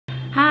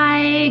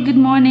Good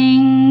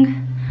morning.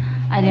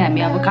 अहिले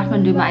हामी अब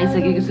काठमाडौँमा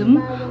आइसकेको छौँ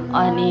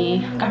अनि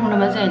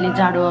काठमाडौँमा चाहिँ अहिले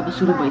जाडो अब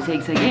सुरु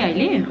भइसकेको छ कि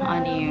अहिले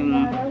अनि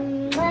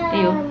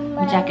त्यही हो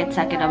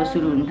ज्याकेट अब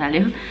सुरु हुन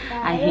थाल्यो।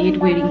 आई हेट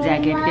वेयरिङ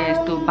ज्याकेट क्या,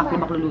 यस्तो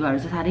बाक्लो लुगाहरू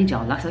चाहिँ साह्रै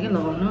झ्याउ लाग्छ क्या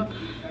लगाउनु।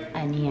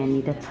 अनि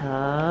यहाँनिर छ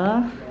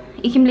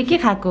इकिमले के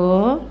खाएको?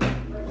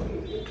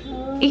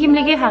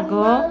 इकिमले के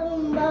खाएको?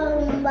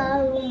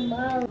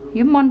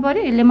 यो मन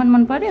पर्यो? लेमन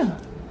मन पर्यो?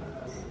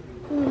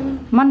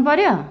 मन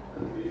पर्यो?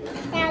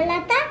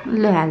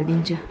 ल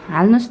हालिदिन्छु।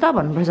 हाल्नुहोस् त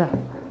भन्नुपर्छ।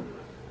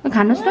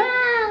 खानुहोस् त।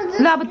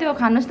 ल अब त्यो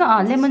खानुहोस् त।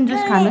 लेमन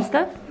जुस खानुहोस् त।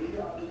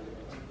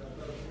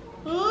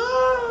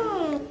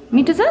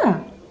 मिठो छ?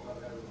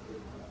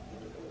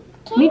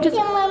 मिठो छ।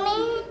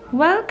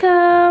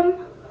 वेलकम।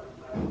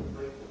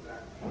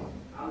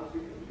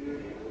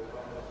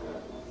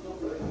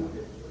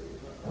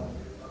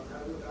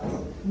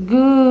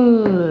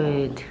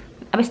 गुड।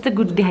 अब यस्तो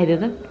गुड देखाइदियो त।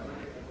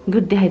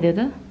 गुड देखाइदियो त।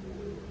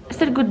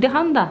 यसरी गुड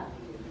देखाउ नि त।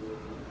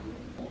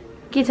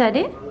 के छ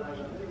अरे?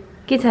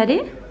 के छ अरे?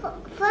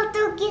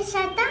 फोटो खिच्छ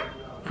त?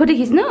 फोटो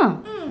खिच्नु?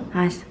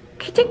 हाँस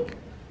खिचिक।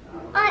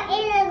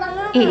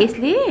 ए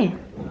यसले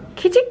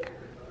खिचिक।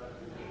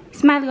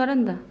 स्माइल गर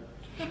नि त।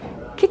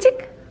 खिचिक।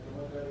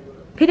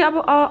 फेरि अब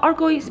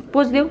अर्को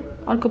पोज देऊ।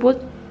 अर्को पोज।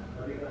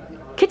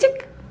 खिचिक।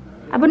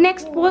 अब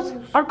नेक्स्ट पोज।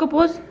 अर्को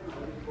पोज।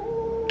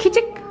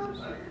 खिचिक।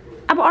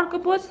 अब अर्को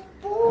पोज।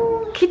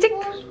 खिचिक।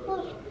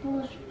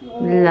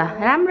 ल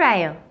राम्रो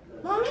आयो।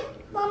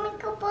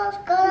 मम्मीको पोज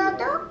गर त।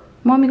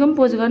 मम्मीको पनि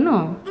पोज गर्नु?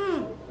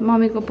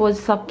 मम्मीको पोज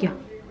सक्यो।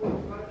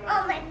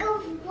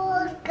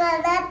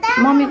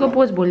 मम्मीको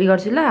पोज भोलि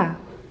गर्छु ल।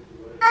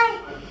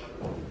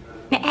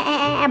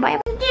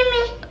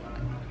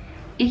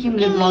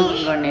 इकिमले ब्लगिङ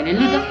गर्ने अरे।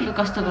 लु त यो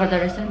कस्तो गर्दो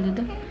रहेछ नि त।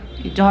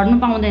 यो झर्नु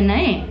पाउँदैन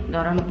है,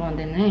 झराउनु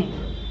पाउँदैन है।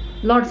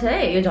 लड्छ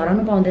है, यो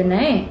झराउनु पाउँदैन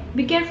है।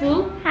 Be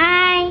careful.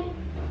 हाई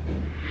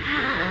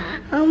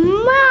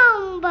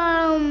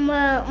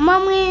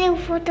मम्मीले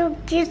फोटो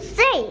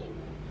खिच्दै।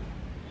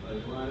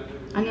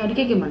 अनि अरू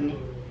के भन्ने?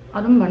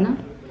 अरू पनि भन्न।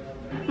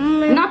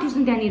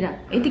 नथिच्नु त्यहाँनिर,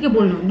 यतिकै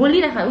बोल्नु।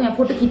 बोलिरहेको यहाँ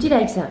फोटो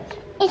खिचिरहेको छ।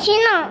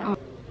 एकछिन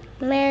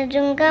मेरो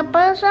जुङ्गा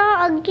पर्छ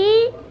अघि।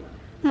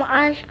 म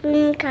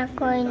आइसक्रिम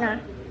खाएको होइन।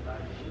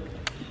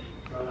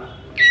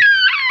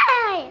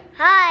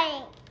 High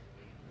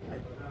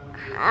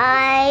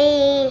high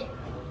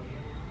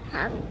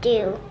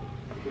हाप्थ्यो।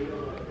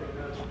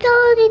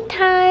 Story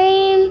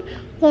time.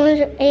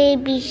 1 A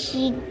B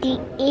C D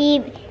E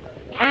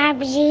F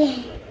G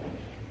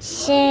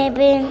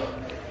 7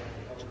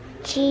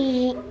 G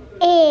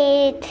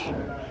 8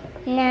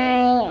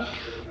 9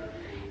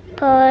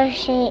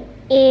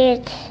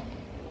 8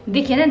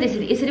 देखेन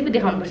त्यसरी? यसरी पो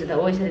देखाउनु पर्छ त।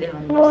 हो यसरी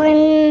देखाउनु।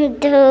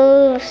 1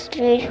 2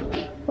 3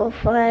 4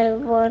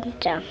 5 1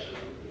 2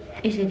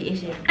 यसरी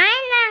यसरी।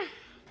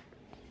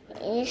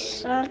 ल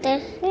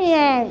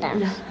ल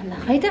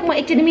है त म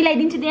एकचोटि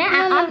मिलाइदिन्छु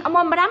त्यहाँ। म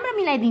राम्रो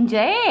मिलाइदिन्छु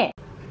है।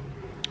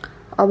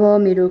 अब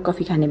मेरो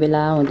कफी खाने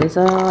बेला हुँदैछ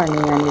अनि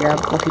यहाँनिर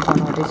कफी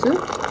बनाउँदैछु।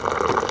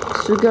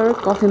 सुगर,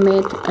 कफी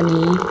मेड अनि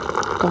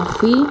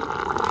कफी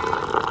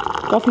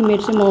मेड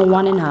चाहिँ म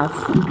 1.5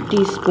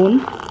 टीस्पुन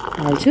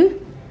हाल्छु।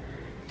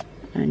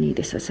 अनि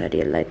त्यस पछाडि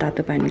यसलाई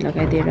तातो पानी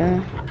लगाइदिएर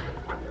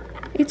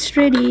इट्स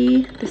रेडी।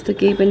 त्यस्तो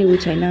केही पनि उ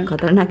छैन,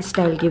 खतरनाक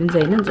स्टाइल केही पनि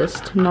छैन,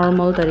 जस्ट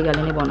नर्मल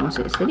तरिकाले नै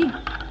बनाउँछु यसरी।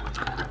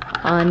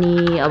 अनि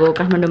अब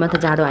काठमाडौँमा त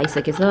जाडो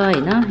आइसकेछ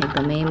होइन,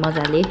 एकदमै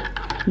मजाले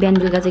बिहान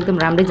बेलुका चाहिँ एकदम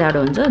राम्रै जाडो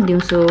हुन्छ।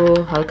 दिउँसो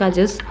हल्का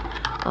जस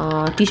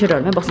टी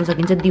सर्टहरूमै बस्न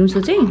सकिन्छ दिउँसो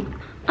चाहिँ।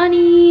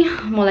 अनि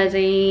मलाई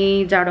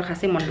चाहिँ जाडो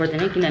खासै मन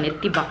पर्दैन किनभने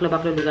यति बाक्लो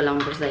लुगा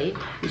लाउनुपर्छ है।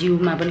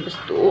 जिउमा पनि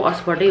कस्तो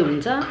अस्पटै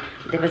हुन्छ।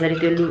 त्यही पछाडि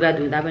त्यो लुगा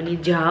धुँदा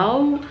पनि झ्याउ,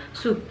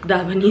 सुक्दा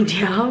पनि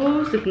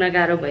झ्याउ, सुक्न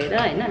गाह्रो भएर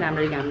होइन,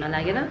 राम्ररी घाम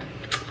नलागेर।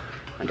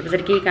 अनि त्यही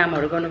पछाडि केही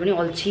कामहरू गर्नु पनि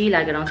अल्छी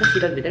लागेर आउँछ।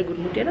 सिरकभित्र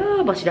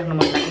गुटमुटेर बसिराख्नु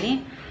मन लाग्ने।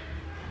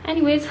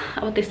 एनिवेज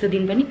अब त्यस्तो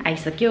दिन पनि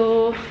आइसक्यो।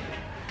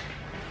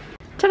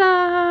 चला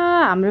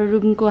हाम्रो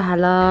रुमको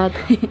हालत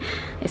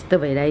यस्तो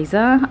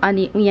भइरहेछ।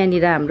 अनि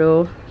यहाँनिर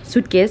हाम्रो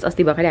सुटकेस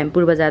अस्ति भर्खरै हामी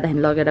पूर्व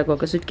जाँदाखेरि लगेर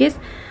गएको सुटकेस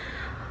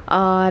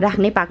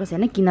राख्नै पाएको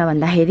छैन। किन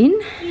भन्दाखेरि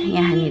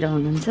यहाँनिर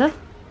हुनुहुन्छ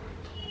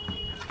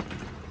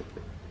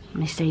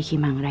मिस्टर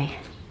खिमाङ राई।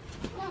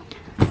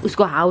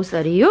 उसको हाउस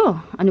अरे यो।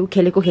 अनि ऊ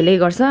खेलै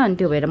गर्छ। अनि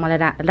त्यो भएर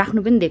मलाई राख्नु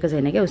पनि दिएको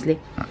छैन क्या उसले।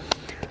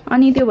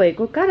 अनि त्यो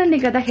भएको कारणले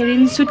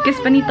गर्दाखेरि सुटकेस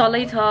पनि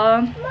तलै छ।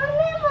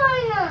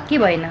 के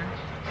भएन?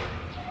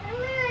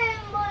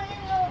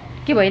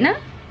 के भएन?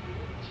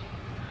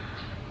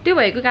 त्यो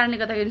भएको कारणले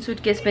गर्दाखेरि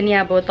सुटकेस पनि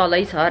अब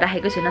तलै छ,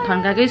 राखेको छैन,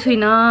 थन्काएकै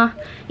छुइनँ।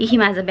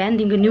 इखिम आज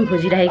बिहानदेखिको न्यू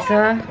खोजिरहेको छ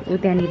ऊ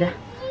त्यहाँनिर।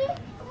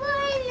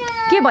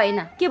 के भएन?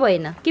 के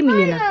भएन? के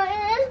मिलेन?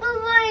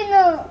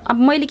 अब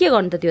मैले के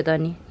गर्नु त त्यो त?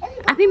 अनि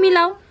आफै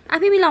मिलाऊ,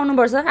 आफै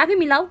मिलाउनुपर्छ, आफै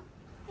मिलाऊ।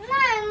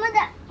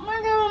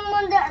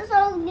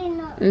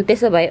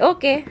 त्यसो भए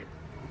ओके।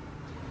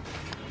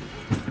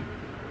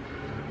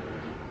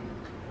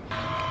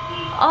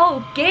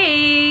 ओके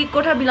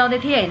कोठा बिलाउँदै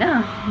थिएँ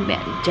होइन,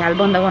 झ्याल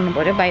बन्द गर्नु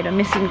पर्यो, बाहिर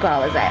मेसिनको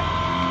आवाज आयो।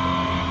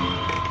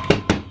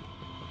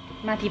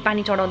 माथि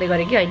पानी चढाउँदै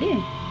गरेँ कि अहिले।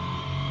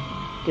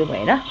 त्यो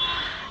भएर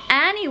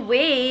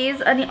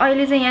एनीवेज अनि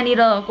अहिले चाहिँ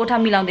यहाँनिर कोठा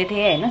मिलाउँदै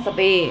थिएँ हैन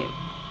सबै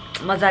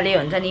मजाले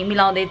हुन्छ नि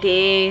मिलाउँदै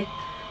थिएँ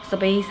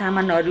सबै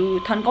सामानहरू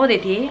थन्काउँदै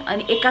थिएँ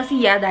अनि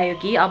एक्कासी याद आयो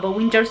कि अब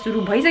विन्टर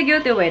सुरु भइसक्यो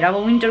त्यो भएर अब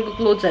विन्टरको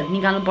क्लोथ्सहरू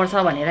निकाल्नु पर्छ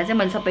भनेर चाहिँ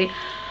मैले सबै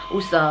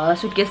उस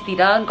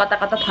सुटकेसतिर कता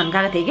कता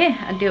थन्काएको थिएँ के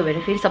अनि त्यो भएर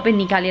फेरि सबै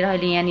निकालेर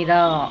अहिले यहाँनिर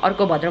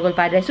अर्को भद्रगोल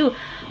पारिरहेछु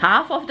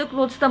हाफ अफ द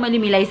क्लोथ्स त मैले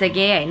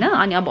मिलाइसकेँ हैन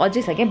अनि अब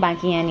अझै छ के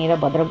बाँकी यहाँनिर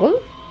भद्रगोल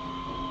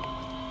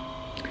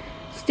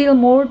स्टिल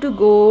मोर टु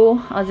गो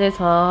अझै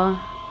छ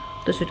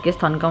त्यो सुटकेस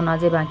थन्काउन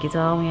अझै बाँकी छ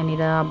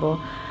यहाँनिर अब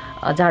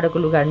जाडोको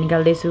लुगाहरू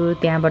निकाल्दैछु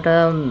त्यहाँबाट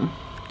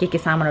के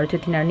सामानहरू थियो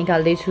तिनीहरू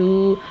निकाल्दैछु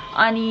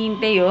अनि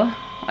त्यही हो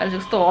अहिले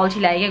जस्तो अल्छी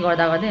लाग्यो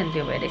गर्दा गर्दै अनि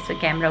त्यो भएर यसो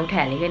क्यामेरा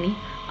उठाइहालेको नि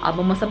अब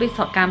म सबै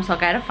काम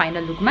सकाएर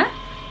फाइनल लुकमा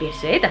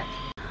भेट्छु है त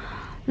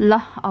ल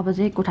अब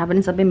चाहिँ कोठा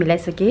पनि सबै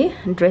मिलाइसकेँ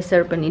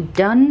ड्रेसर पनि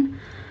डन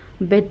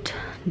बेड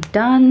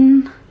डन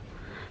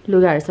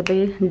लुगाहरू सबै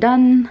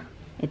डन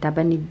यता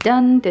पनि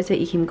डन त्यो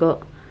चाहिँ इखिमको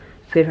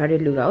फेरफारे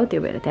लुगा हो त्यो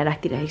भएर त्यहाँ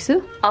राखिदिइरहेको छु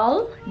अल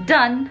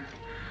डन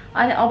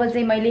अनि अब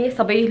चाहिँ मैले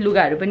सबै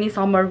लुगाहरू पनि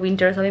समर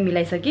विन्टर सबै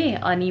मिलाइसकेँ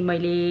अनि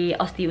मैले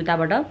अस्ति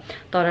उताबाट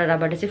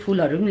तरराबाट चाहिँ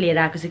फुलहरू पनि लिएर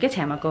आएको छु क्या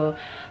छ्यामाको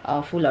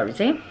फुलहरू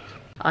चाहिँ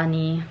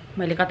अनि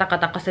मैले कता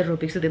कता कसरी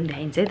रोपेको छु त्यो पनि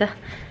देखाइन्छ है त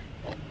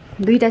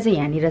दुईटा चाहिँ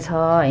यहाँनिर छ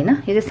हैन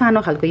यो चाहिँ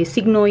सानो खालको यो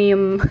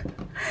सिङ्गोनियम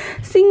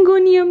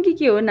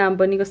के हो नाम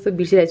पनि कस्तो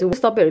बिर्सिरहेको छु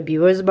तपाईँहरू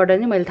भ्युवर्सबाट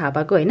नै मैले थाहा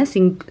पाएको हैन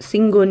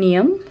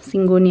सिङ्गोनियम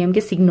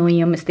के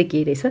सिग्नोनियम यस्तै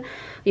के रहेछ यो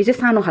चाहिँ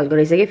सानो खालको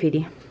रहेछ क्या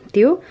फेरि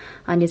त्यो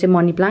अनि यो चाहिँ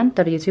मनी प्लान्ट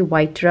तर यो चाहिँ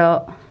व्हाइट र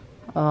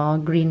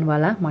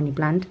ग्रिनवाला मनी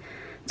प्लान्ट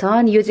छ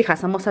अनि यो चाहिँ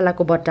खासमा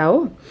मसलाको बट्टा हो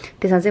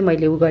त्यसमा चाहिँ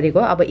मैले उ गरेको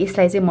अब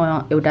यसलाई चाहिँ म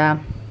एउटा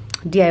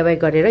डिआइवाई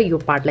गरेर यो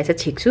पार्टलाई चाहिँ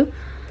छेक्छु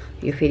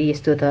यो फेरि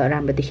यस्तो त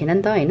राम्रो देखेन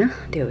नि त हैन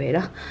त्यो भएर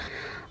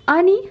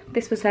अनि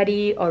त्यस पछाडि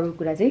अरू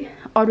कुरा चाहिँ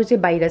अरू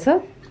चाहिँ बाहिर छ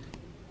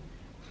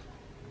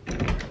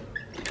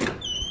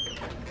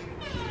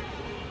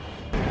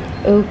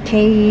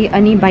ओके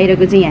अनि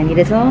बाहिरको चाहिँ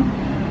यहाँनिर छ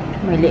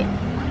मैले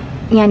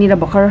यहाँनिर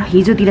भर्खर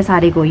हिजोतिर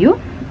सारेको यो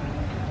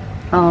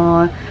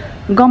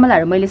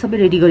गमलाहरू मैले सबै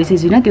रेडी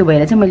गरिसकेको छुइनँ त्यो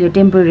भएर चाहिँ मैले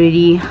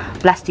टेम्पोरेरी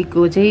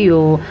प्लास्टिकको चाहिँ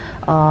यो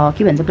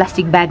के भन्छ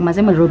प्लास्टिक ब्यागमा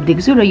चाहिँ मैले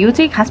रोपिदिएको छु र यो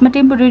चाहिँ खासमा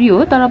टेम्पोरेरी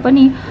हो तर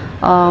पनि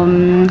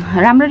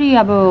राम्ररी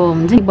अब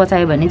हुन्छ नि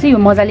बचायो भने चाहिँ यो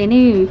मजाले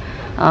नै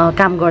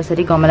काम गर्छ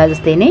अरे गमला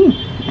जस्तै नै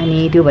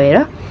अनि त्यो भएर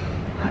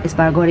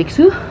यसमा गरेको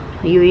छु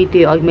यो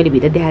त्यो अघि मैले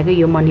भित्र देखाएको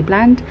यो मनी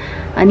प्लान्ट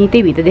अनि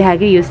त्यही भित्र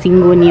देखाएको यो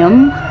सिङ्गोनियम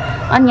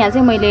अनि यहाँ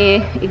चाहिँ मैले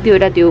एक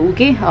दुईवटा त्यो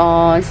के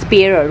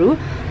स्पेयरहरू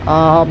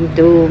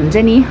त्यो हुन्छ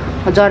नि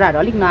जराहरू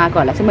अलिक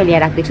नआएकोहरूलाई चाहिँ मैले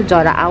यहाँ राखिदिएको छु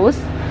जरा आओस्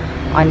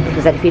अनि त्यस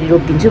पछाडि फेरि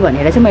रोपिदिन्छु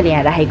भनेर चाहिँ मैले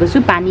यहाँ राखेको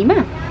छु पानीमा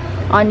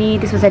अनि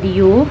त्यस पछाडि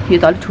यो त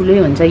अलिक ठुलै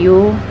हुन्छ यो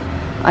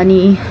अनि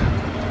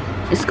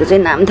यसको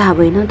चाहिँ नाम थाहा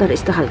भएन तर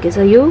यस्तो खालके छ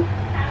यो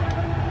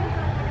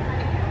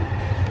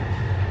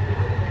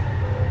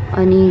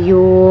अनि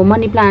यो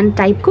मनी प्लान्ट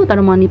टाइपको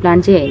तर मनी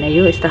प्लान्ट चाहिँ होइन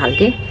यो यस्तो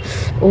खालके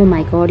ओ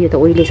माई गड यो त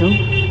ओइले छ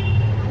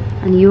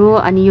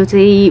अनि यो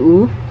चाहिँ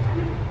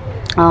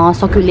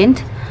succulent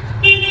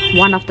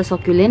one of the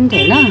succulent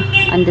होइन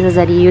अनि त्यस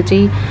पछाडि यो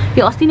चाहिँ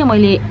यो अस्ति नै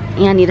मैले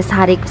यहाँनिर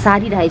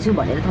सारिरहेको छु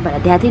भनेर तपाईँहरूलाई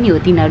देखाएको थिएँ नि हो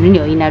तिनीहरू नि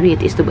हो यिनीहरू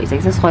यस्तो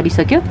भइसकेको छ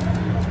सरिसक्यो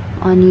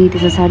अनि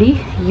त्यस पछाडि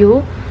यो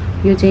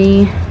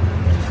चाहिँ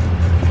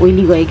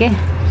ओइली गयो क्या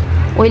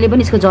ओइले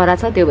पनि यसको जरा छ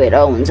त्यो भएर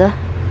हुन्छ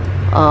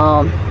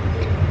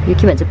यो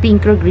के भन्छ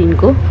पिङ्क र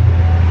ग्रिनको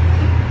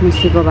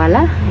मिसेको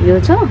वाला यो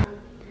छ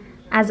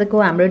आजको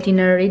हाम्रो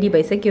डिनर रेडी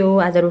भइसक्यो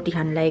आज रोटी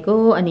खान लागेको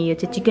अनि यो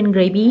चाहिँ चिकन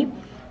ग्रेभी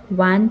 1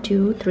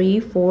 2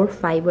 3 4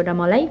 5 वटा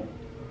मलाई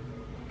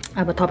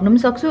अब थप्नु पनि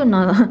सक्छु न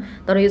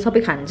तर यो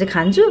सबै खानु चाहिँ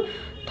खान्छु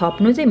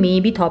थप्नु चाहिँ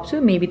मेबी थप्छु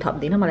मेबी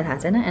थप्दिनँ मलाई थाहा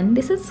छैन and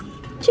this is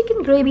chicken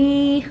gravy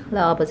ल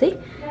अब चाहिँ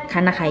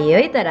खाना खाइयो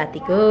है त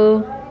रातिको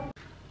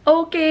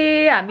ओके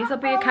हामी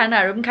सबै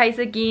खानाहरू पनि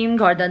खाइसक्यौँ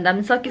घरधन्दा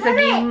पनि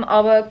सकिसक्यौँ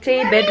अब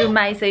चाहिँ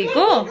बेडरुममा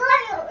आइसकेको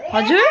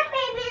हजुर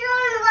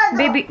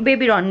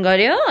बेबी रन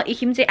गर्यो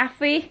इखिम चाहिँ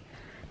आफै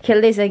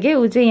खेल्दैछ के ऊ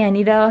चाहिँ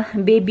यहाँनिर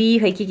बेबी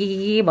खै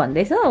के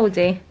भन्दैछ ऊ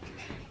चाहिँ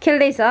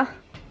खेल्दैछ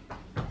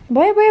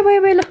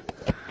भयो ल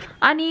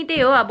अनि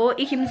त्यही हो अब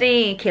इखिम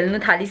चाहिँ खेल्नु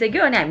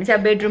थालिसक्यो अनि हामी चाहिँ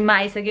अब बेडरुममा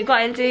आइसकेको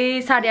अहिले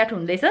चाहिँ 8:30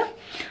 हुँदैछ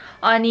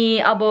अनि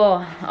अब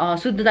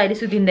सुत्नु त अहिले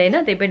सुतिँदैन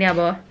त्यही पनि अब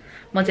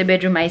म चाहिँ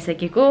बेडरुममा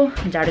आइसकेको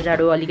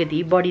जाडो अलिकति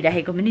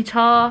बढिरहेको पनि छ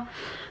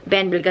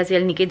बिहान बेलुका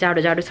चाहिँ निकै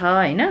जाडो छ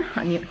होइन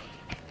अनि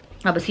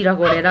अब सिरक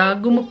ओढेर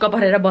गुमुक्क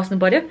परेर बस्नु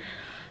पर्यो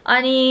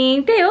अनि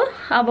त्यही हो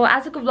अब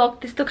आजको ब्लग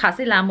त्यस्तो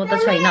खासै लामो त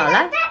छैन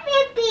होला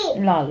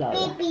ल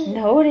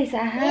हो रहेछ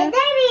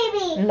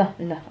ल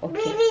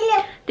ओके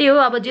त्यही हो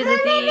अब जे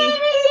जति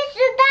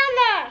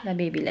ल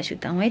बेबीलाई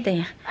सुताउँ है त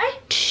यहाँ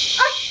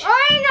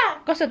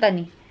कसो त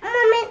नि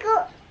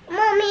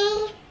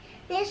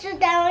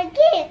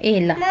ए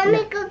ल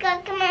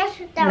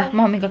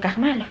मम्मीको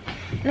काखमा ल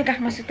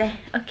काखमा सुताए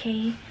ओके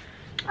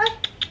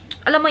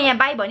ल म यहाँ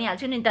बाई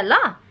भनिहाल्छु नि त ल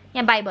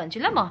यहाँ बाई भन्छु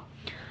ल म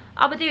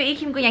अब त्यो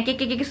इखिमको यहाँ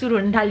के सुरु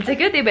हुन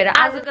थालिसक्यो त्यही भएर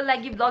आजको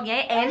लागि ब्लग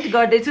यहाँ एन्ड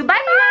गर्दैछु बाई।